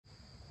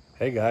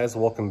Hey guys,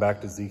 welcome back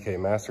to ZK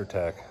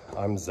MasterTech.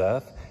 I'm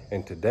Zeth,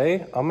 and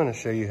today I'm going to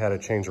show you how to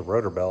change a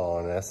rotor bell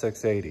on an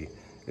S680.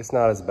 It's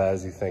not as bad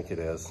as you think it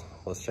is.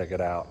 Let's check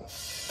it out.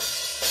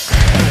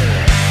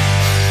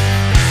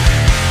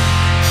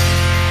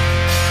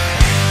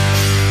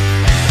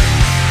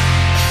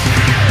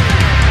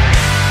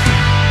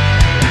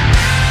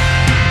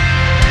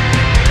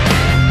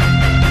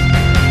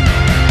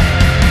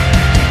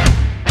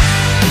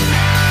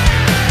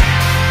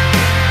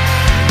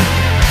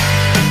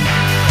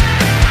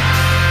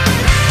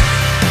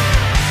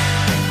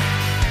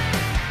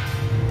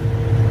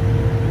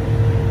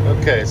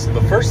 Okay, so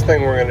the first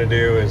thing we're going to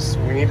do is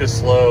we need to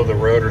slow the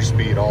rotor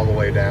speed all the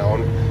way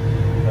down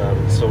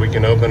so we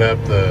can open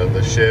up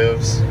the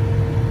shivs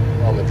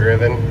on the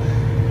driven,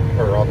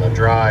 or on the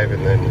drive,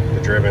 and then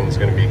the driven is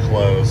going to be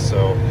closed.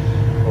 So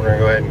we're going to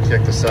go ahead and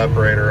kick the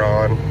separator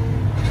on,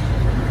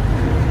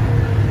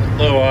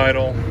 low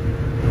idle,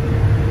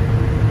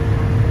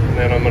 and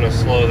then I'm going to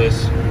slow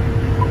this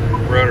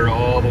rotor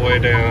all the way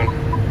down.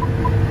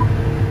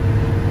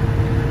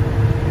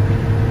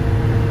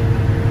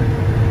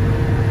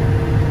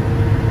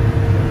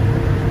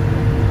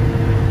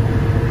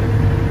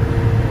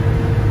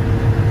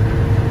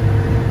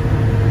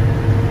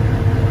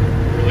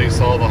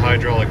 All the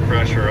hydraulic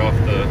pressure off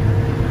the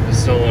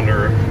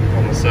cylinder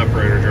on the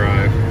separator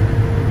drive.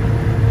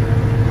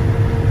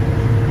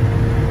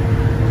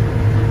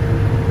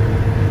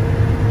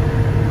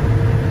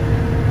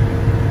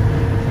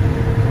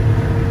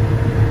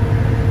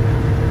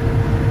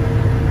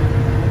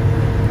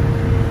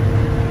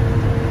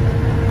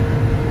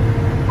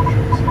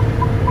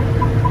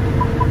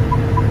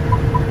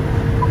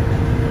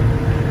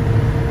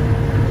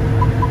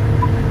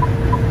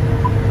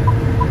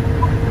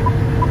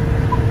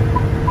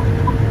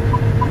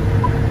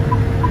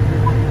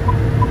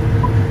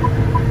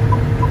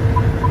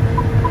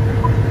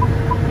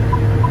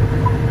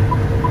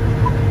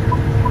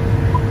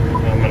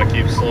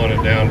 Slowing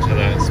it down to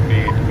that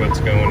speed, what's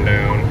going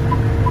down.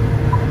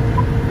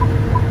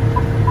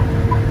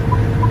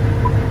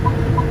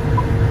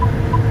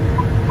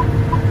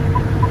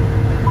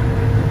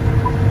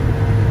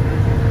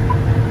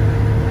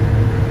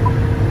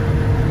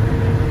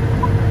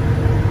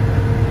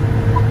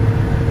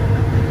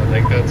 I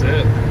think that's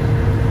it.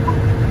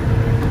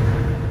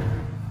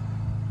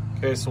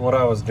 Okay, so what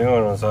I was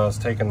doing was I was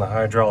taking the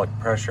hydraulic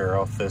pressure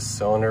off this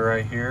cylinder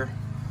right here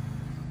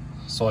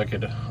so I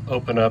could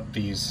open up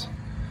these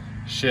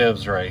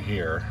shivs right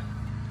here,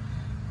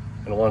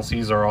 and once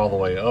these are all the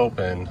way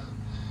open,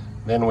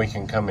 then we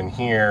can come in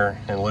here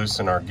and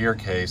loosen our gear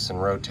case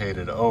and rotate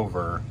it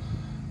over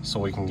so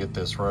we can get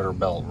this rotor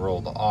belt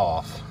rolled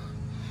off.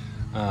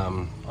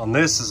 On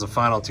this is a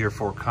final tier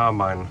 4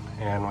 combine,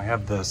 and we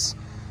have this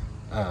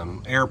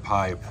air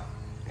pipe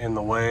in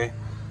the way,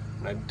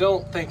 and I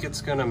don't think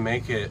it's gonna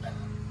make it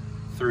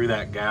through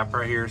that gap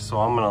right here, so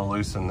I'm gonna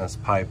loosen this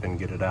pipe and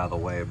get it out of the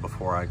way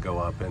before I go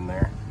up in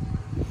there.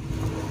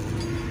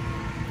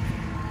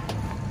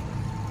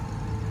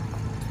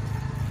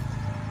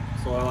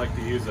 So I like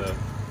to use a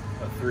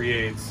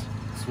 3/8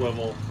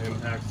 swivel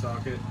impact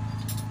socket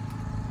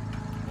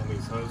on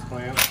these hose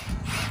clamps.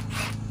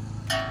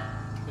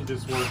 It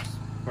just works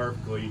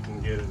perfectly. You can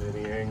get it at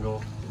any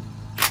angle.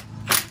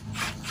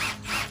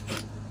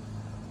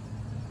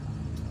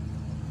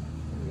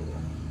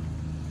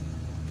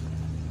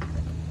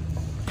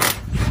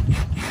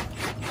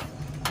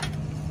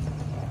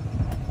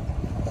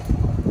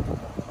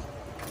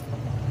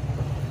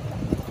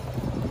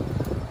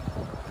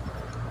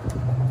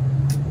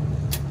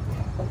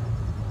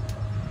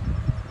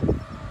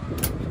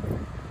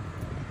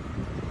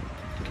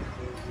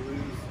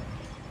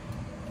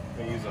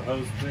 Use a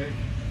hose pick.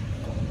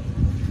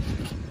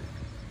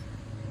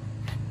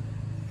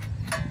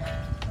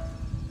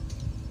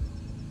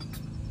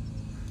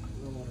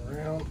 Roll it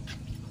around.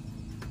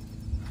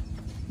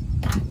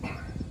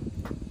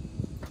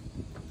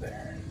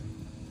 There.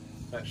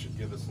 That should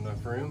give us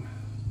enough room.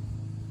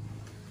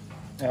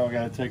 Now we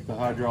got to take the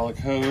hydraulic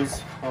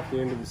hose off the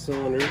end of the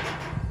cylinder.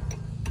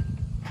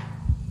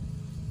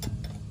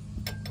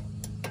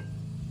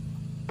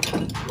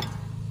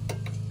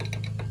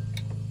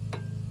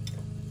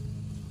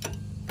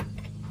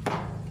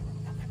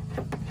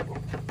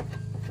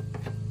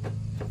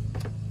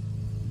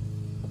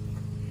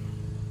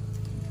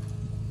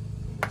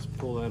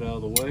 Pull that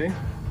out of the way.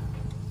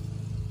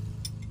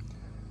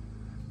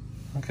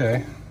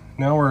 Okay,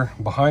 now we're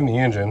behind the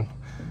engine,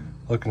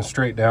 looking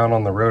straight down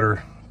on the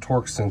rotor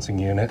torque sensing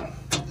unit.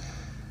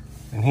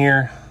 And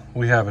here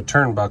we have a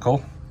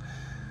turnbuckle.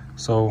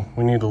 So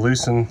we need to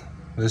loosen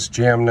this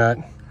jam nut.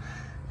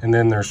 And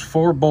then there's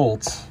 4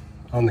 bolts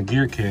on the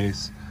gear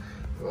case.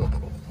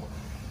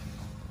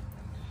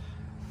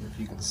 If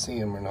you can see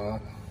them or not.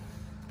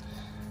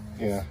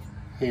 Yeah,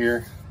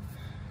 here,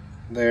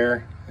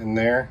 there, and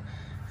there.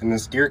 And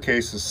this gear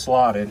case is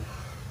slotted.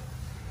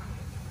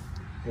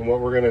 And what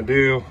we're gonna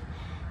do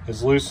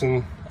is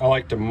loosen, I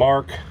like to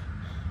mark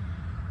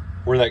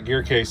where that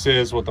gear case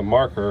is with a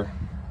marker,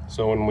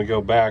 so when we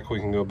go back, we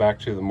can go back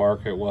to the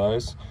mark it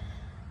was.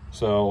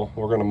 So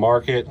we're going to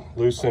mark it,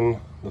 loosen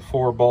the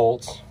 4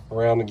 bolts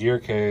around the gear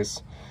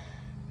case,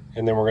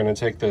 and then we're going to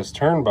take this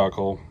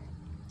turnbuckle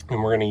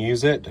and we're going to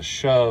use it to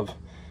shove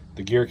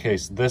the gear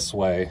case this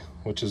way,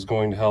 which is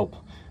going to help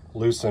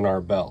loosen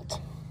our belt.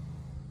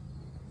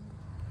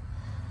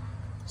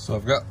 So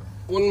I've got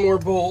one more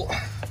bolt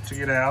to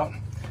get out.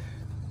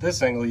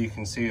 This angle you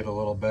can see it a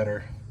little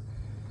better,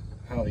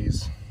 how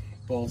these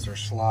bolts are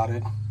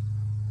slotted.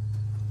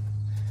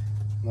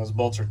 And those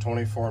bolts are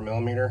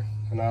 24mm,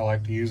 and I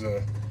like to use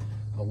a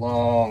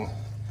long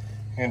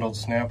handled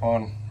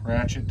snap-on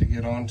ratchet to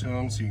get onto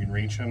them so you can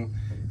reach them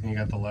and you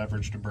got the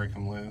leverage to break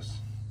them loose.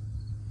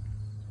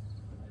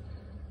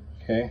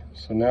 Okay,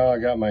 so now I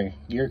got my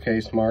gear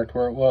case marked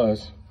where it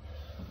was.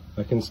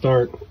 I can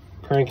start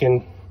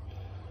cranking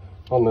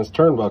on this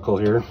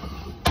turnbuckle here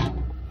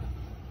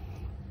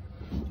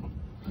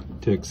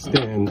to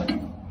extend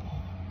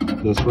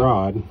this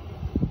rod,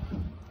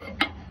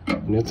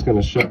 and it's going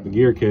to shove the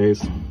gear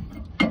case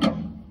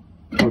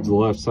towards the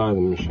left side of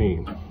the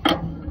machine.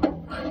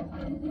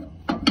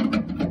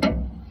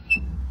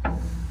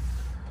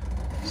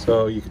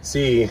 So you can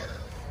see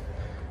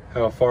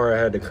how far I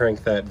had to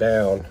crank that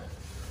down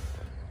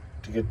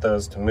to get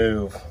those to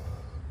move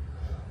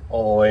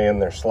all the way in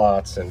their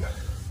slots, and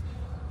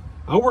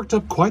I worked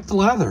up quite the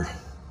lather.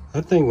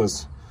 That thing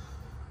was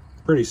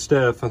pretty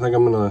stiff. I think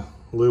I'm gonna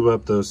lube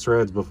up those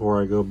threads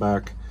before I go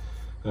back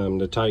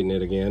to tighten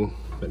it again.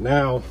 But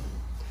now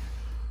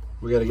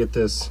we got to get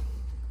this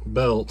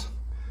belt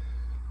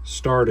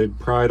started,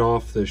 pried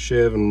off the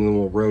sheave, and then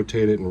we'll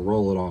rotate it and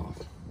roll it off.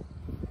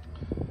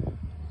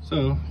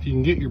 So if you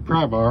can get your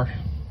pry bar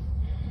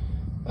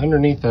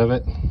underneath of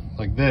it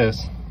like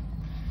this,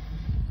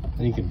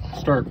 then you can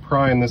start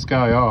prying this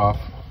guy off.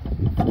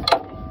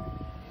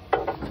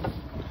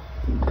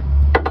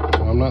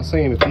 I'm not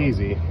saying it's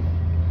easy.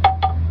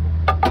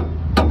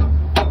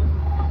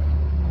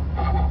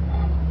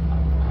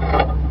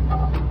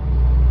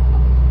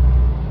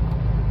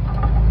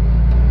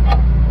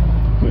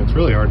 It's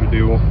really hard to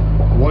do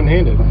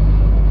one-handed.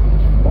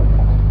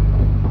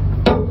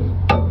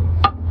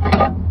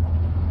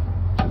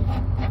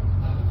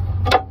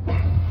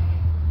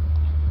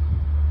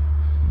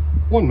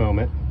 One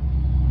moment.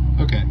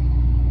 Okay.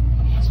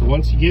 So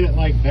once you get it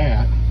like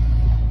that,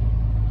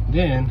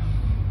 then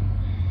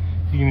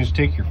you can just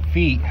take your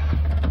feet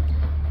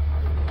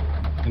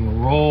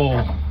and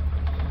roll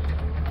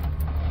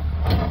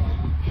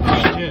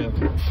the sheave.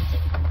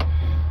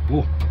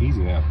 Whoa,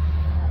 easy now.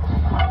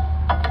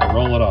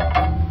 Roll it off.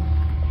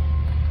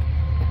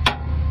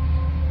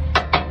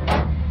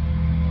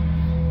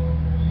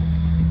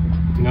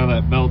 Now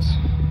that belt's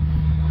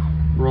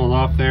rolled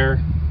off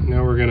there,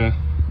 now we're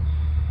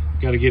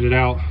gotta get it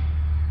out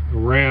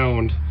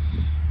around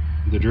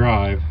the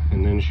drive,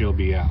 and then she'll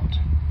be out.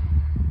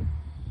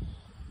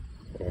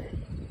 I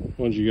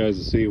want you guys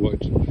to see what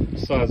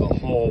size of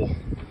hole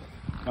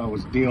I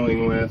was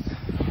dealing with.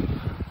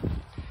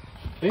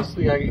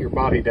 Basically, I get your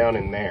body down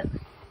in there.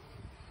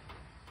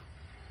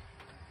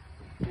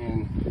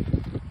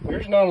 And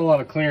there's not a lot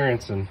of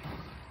clearance, and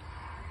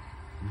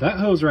that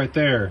hose right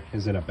there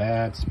is in a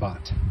bad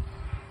spot.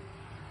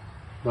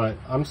 But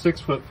I'm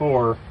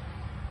 6'4",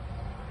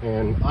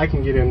 and I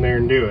can get in there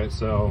and do it.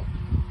 So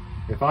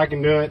if I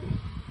can do it,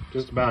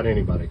 just about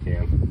anybody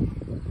can.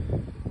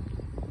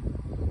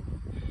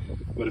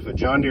 But if a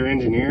John Deere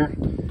engineer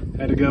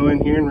had to go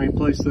in here and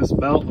replace this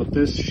belt with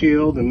this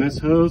shield and this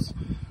hose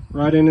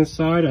right in his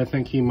side, I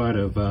think he might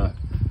have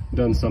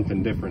done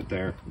something different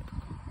there.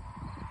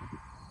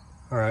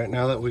 All right,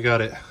 now that we got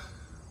it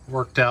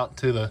worked out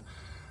to the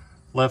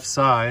left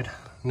side,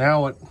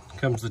 now what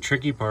comes the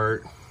tricky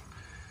part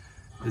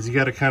is you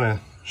got to kind of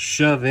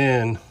shove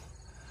in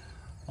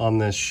on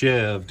this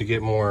sheave to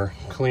get more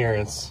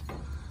clearance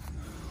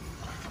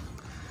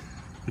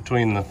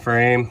between the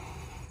frame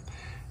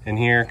and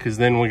here, because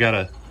then we got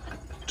to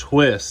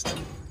twist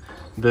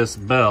this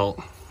belt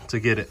to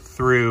get it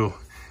through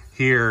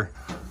here,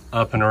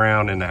 up and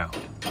around and out.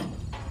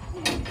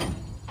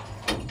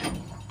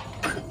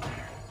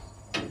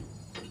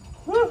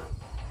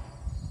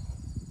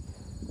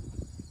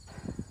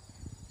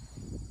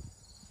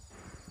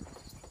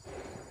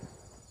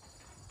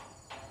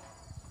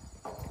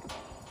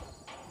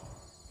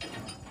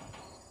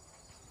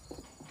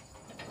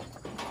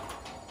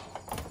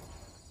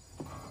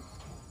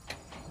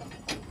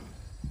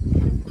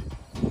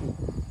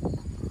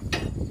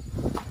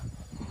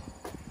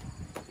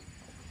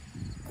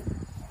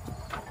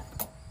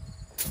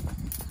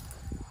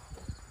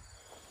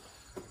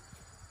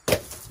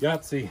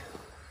 Yahtzee.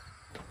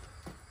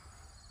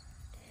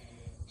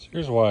 So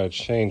here's why it's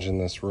changing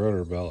this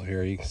rotor belt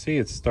here. You can see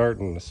it's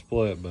starting to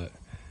split, but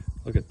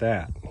look at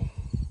that.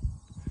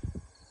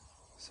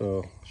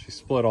 So she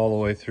split all the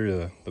way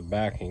through the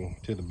backing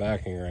to the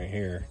backing right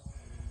here.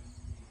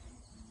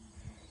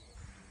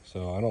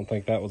 So I don't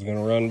think that was going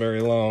to run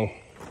very long.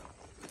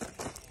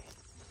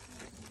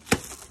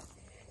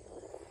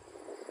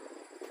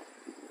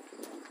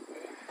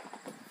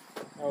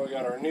 Now we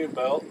got our new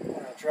belt. We're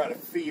going to try to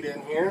feed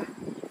in here.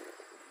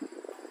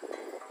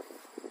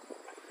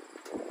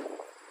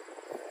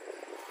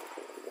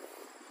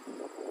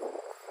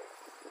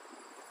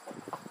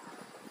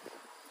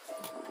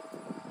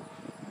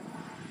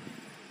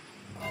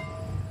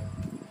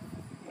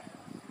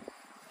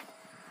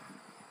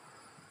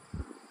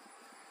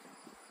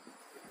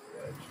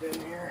 in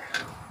here.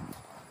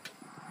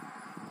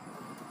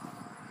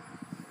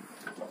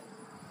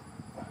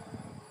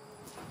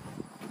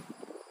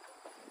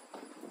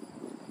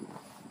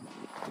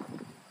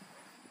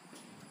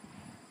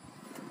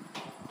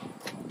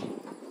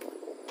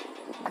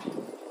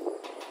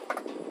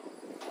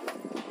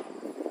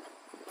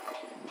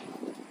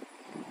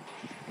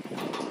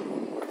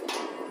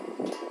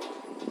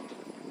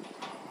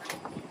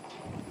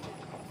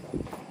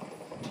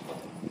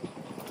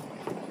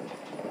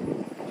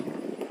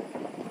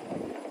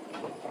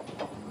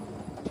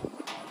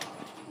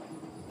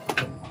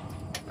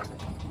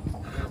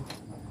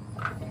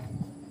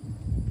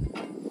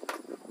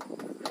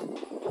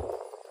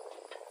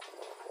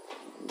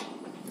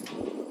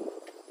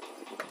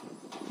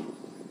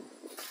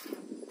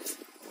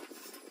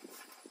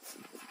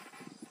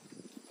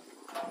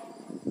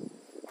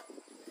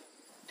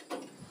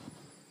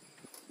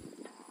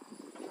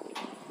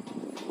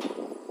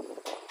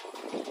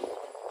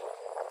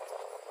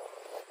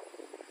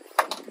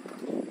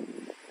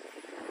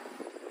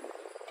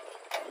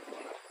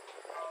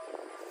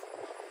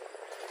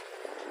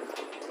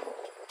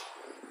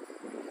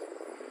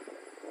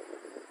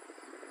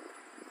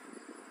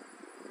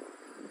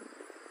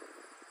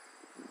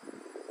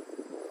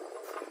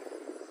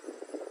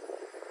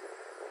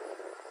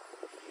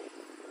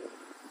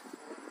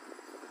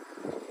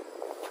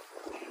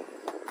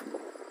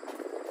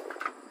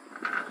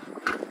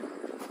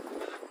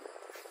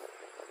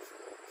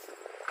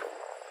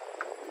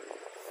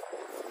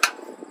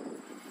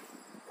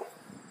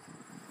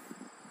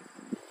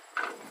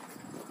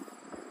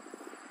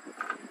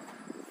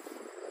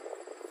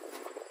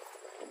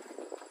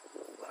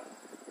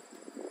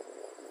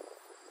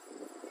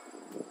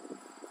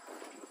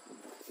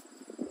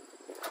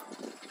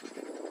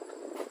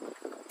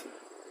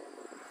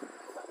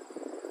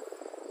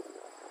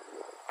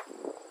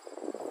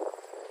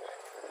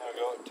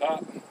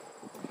 Top.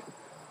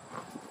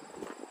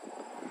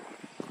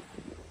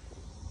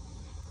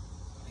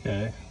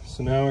 Okay,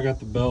 so now I got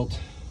the belt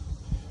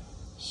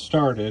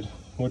started.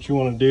 What you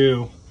want to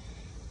do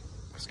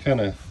is kind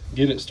of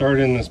get it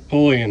started in this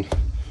pulley and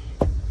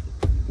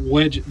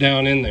wedge it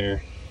down in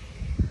there.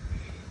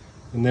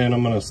 And then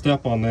I'm going to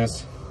step on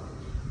this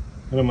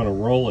and I'm going to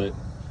roll it.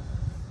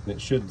 And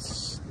it should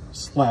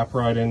slap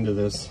right into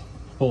this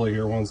pulley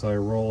here once I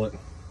roll it.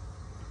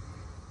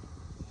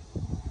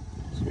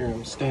 Here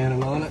I'm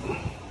standing on it,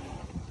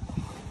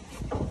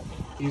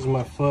 using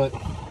my foot,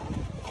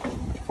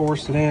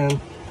 force it in.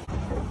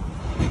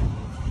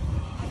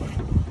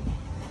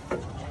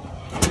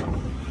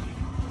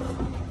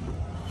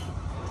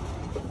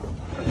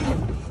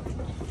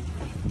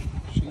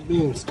 She's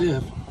being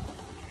stiff.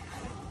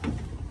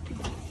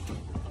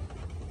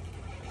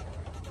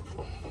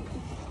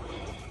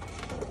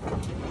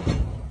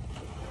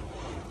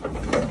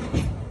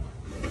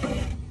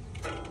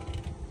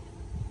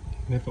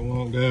 If it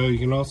won't go, you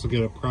can also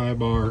get a pry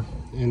bar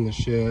in the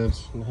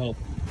shifts and help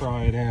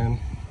pry it in.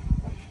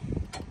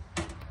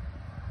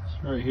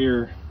 So right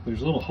here,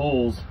 there's little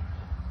holes.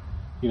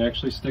 You can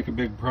actually stick a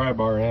big pry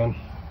bar in.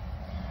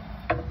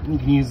 You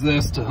can use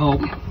this to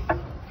help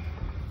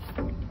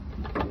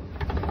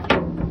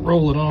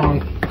roll it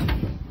on.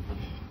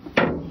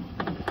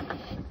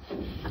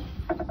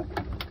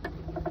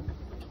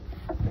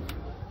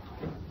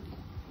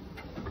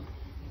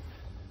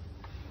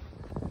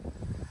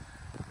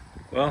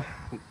 Well,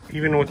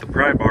 even with the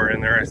pry bar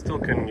in there, I still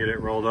couldn't get it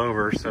rolled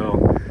over,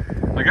 so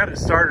I got it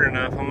started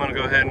enough. I'm gonna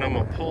go ahead and I'm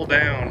gonna pull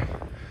down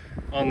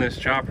on this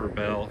chopper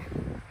belt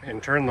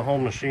and turn the whole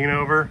machine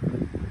over,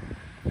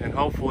 and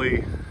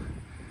hopefully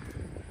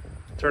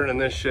turning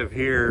this shift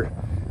here,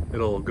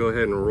 it'll go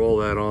ahead and roll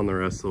that on the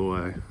rest of the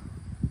way.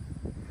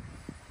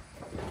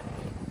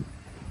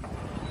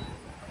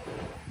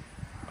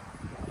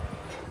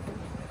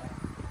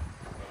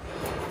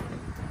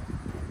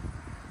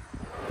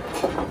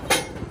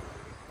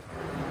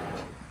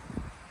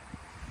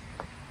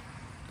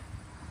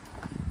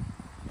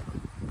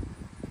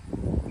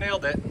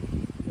 Nailed it.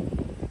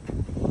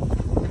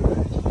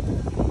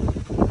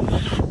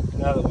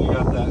 Now that we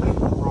got that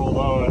rolled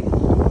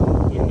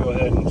on, we can go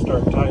ahead and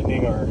start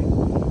tightening our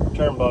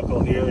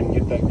turnbuckle here and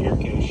get that gear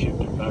case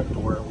shifted back to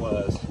where it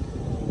was.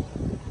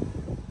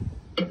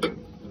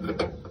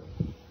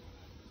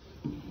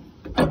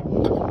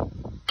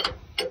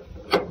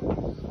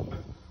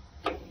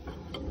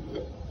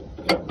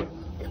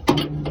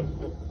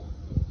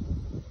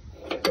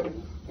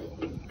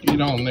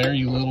 Get on there,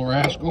 you little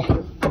rascal.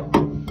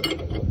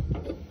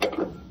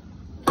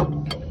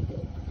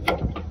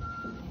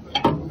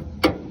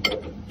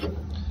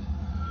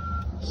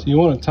 So you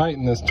want to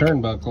tighten this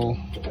turnbuckle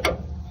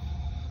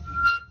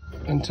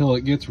until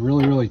it gets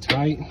really, really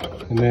tight,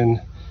 and then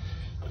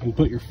you can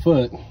put your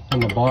foot on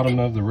the bottom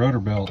of the rotor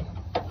belt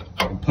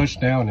and push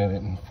down in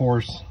it and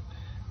force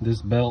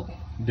this belt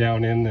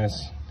down in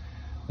this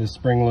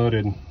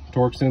spring-loaded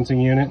torque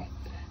sensing unit,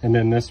 and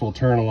then this will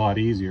turn a lot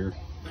easier.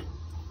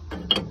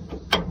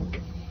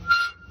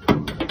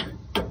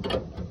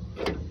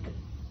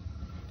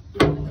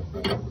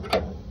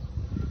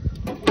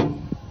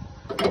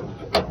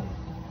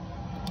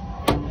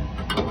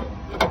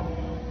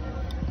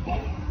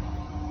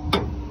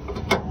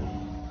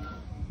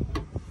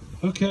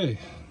 Okay,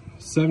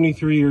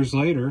 73 years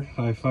later,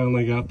 I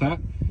finally got that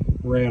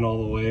ran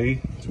all the way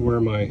to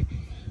where my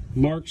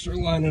marks are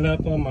lining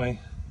up on my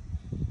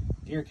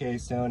gear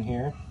case down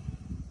here.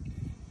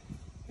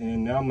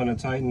 And now I'm going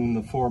to tighten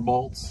the 4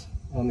 bolts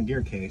on the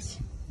gear case.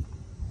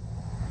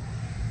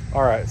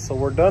 All right, so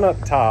we're done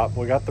up top.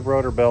 We got the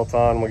rotor belt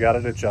on, we got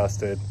it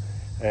adjusted.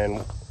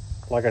 And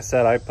like I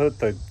said, I put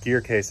the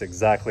gear case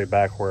exactly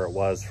back where it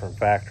was from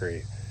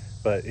factory.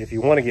 But if you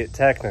want to get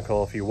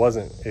technical, if you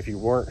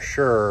weren't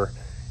sure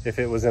if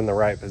it was in the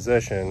right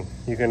position,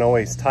 you can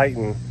always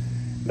tighten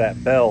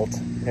that belt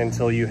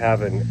until you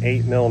have an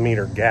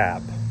 8mm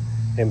gap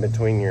in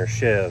between your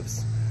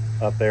shivs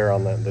up there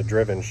on the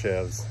driven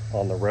shivs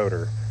on the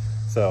rotor.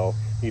 So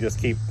you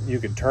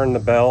could turn the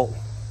belt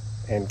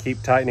and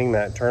keep tightening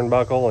that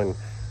turnbuckle and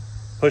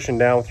pushing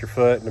down with your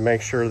foot to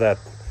make sure that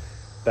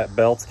that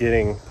belt's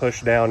getting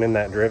pushed down in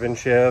that driven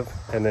shiv,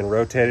 and then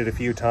rotate it a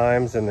few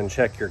times and then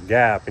check your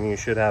gap, and you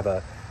should have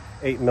a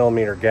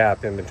 8mm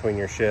gap in between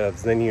your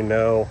shivs. Then you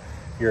know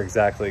you're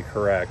exactly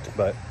correct.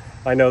 But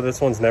I know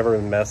this one's never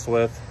been messed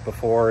with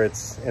before.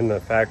 It's in the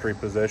factory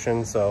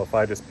position, so if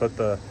I just put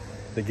the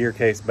gear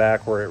case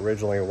back where it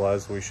originally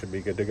was, we should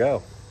be good to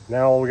go.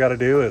 Now all we got to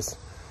do is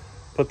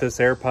put this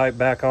air pipe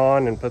back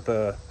on and put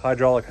the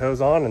hydraulic hose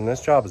on, and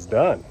this job is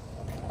done.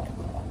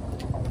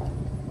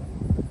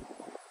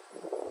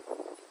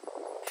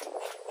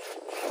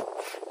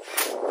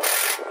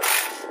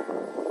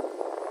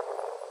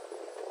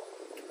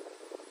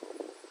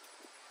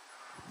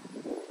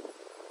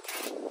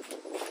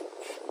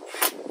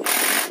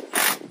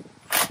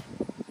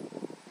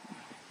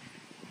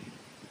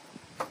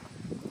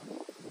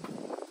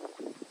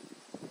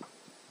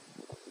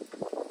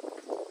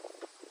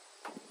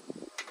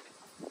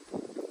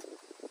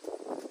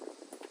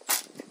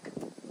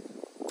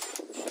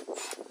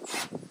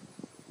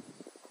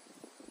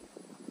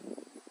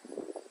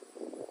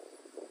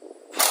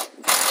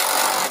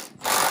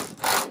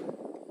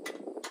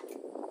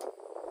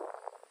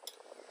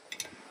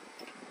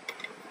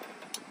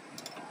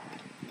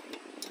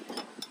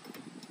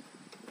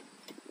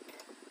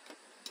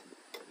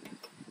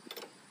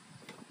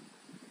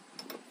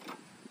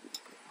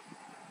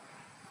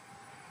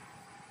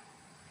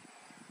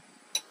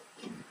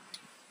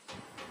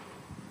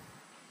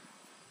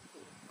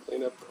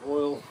 Clean up the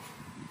oil.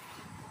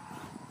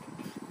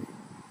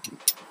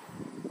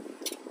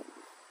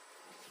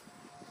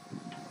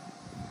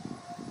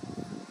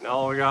 Now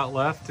all we got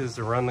left is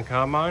to run the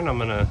combine. I'm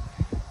gonna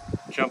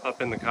jump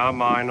up in the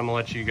combine. I'm gonna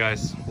let you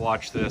guys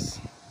watch this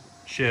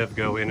shiv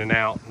go in and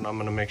out, and I'm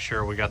gonna make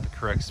sure we got the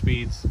correct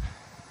speeds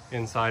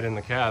inside in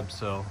the cab.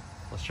 So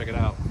let's check it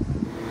out.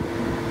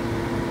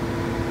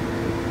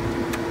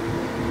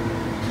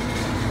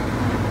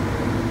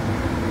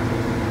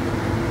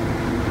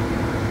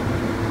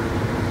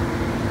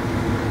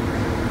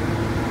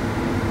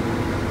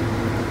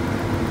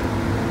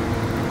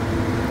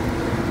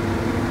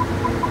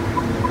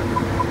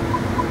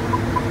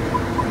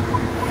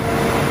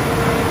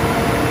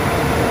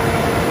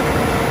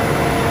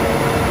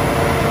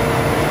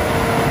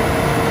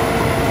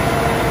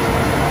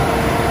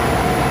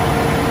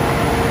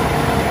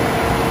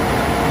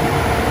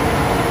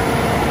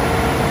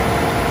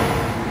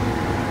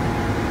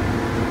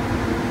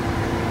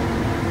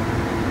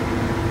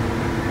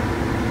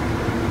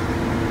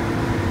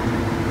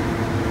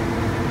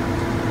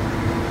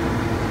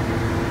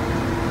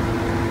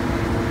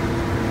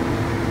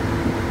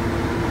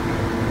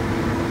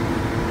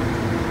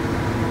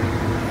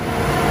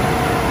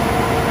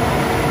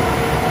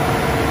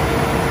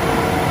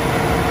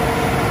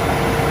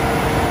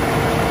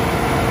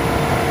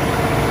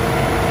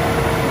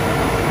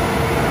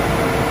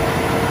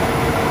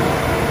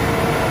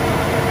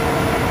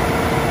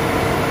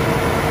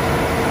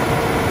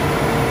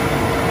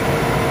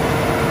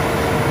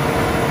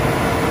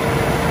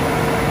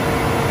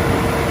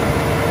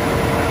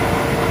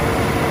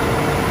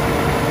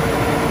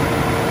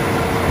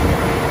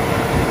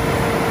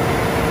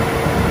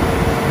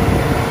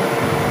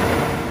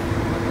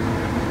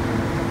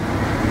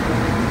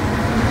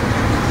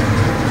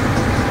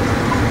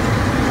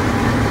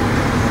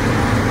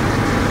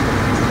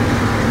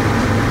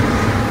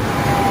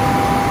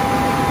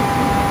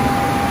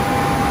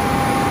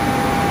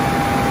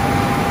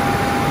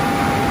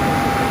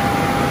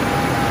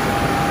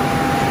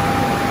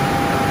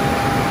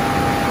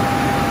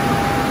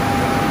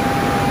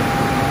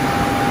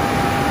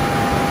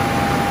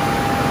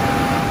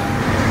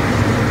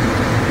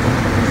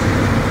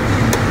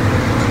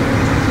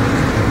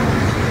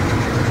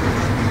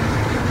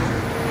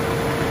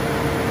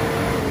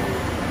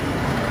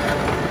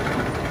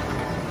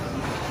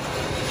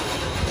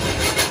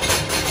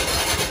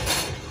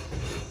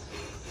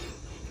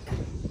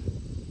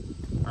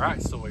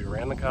 Alright, so we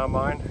ran the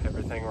combine,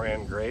 everything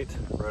ran great.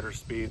 Rotor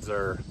speeds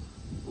are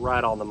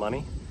right on the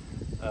money.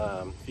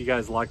 If you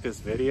guys like this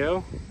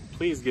video,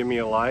 please give me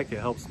a like, it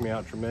helps me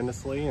out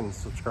tremendously, and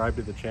subscribe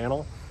to the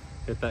channel.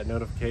 Hit that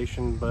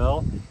notification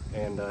bell,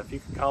 and if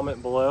you could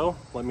comment below,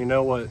 let me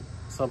know what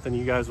something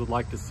you guys would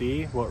like to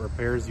see, what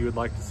repairs you would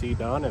like to see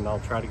done, and I'll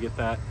try to get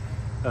that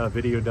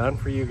video done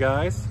for you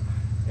guys.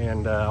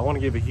 And I want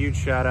to give a huge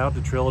shout out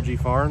to Trilogy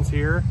Farms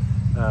here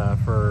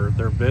for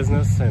their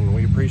business, and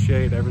we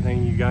appreciate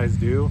everything you guys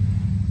do,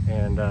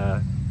 and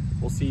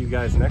we'll see you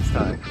guys next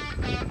time.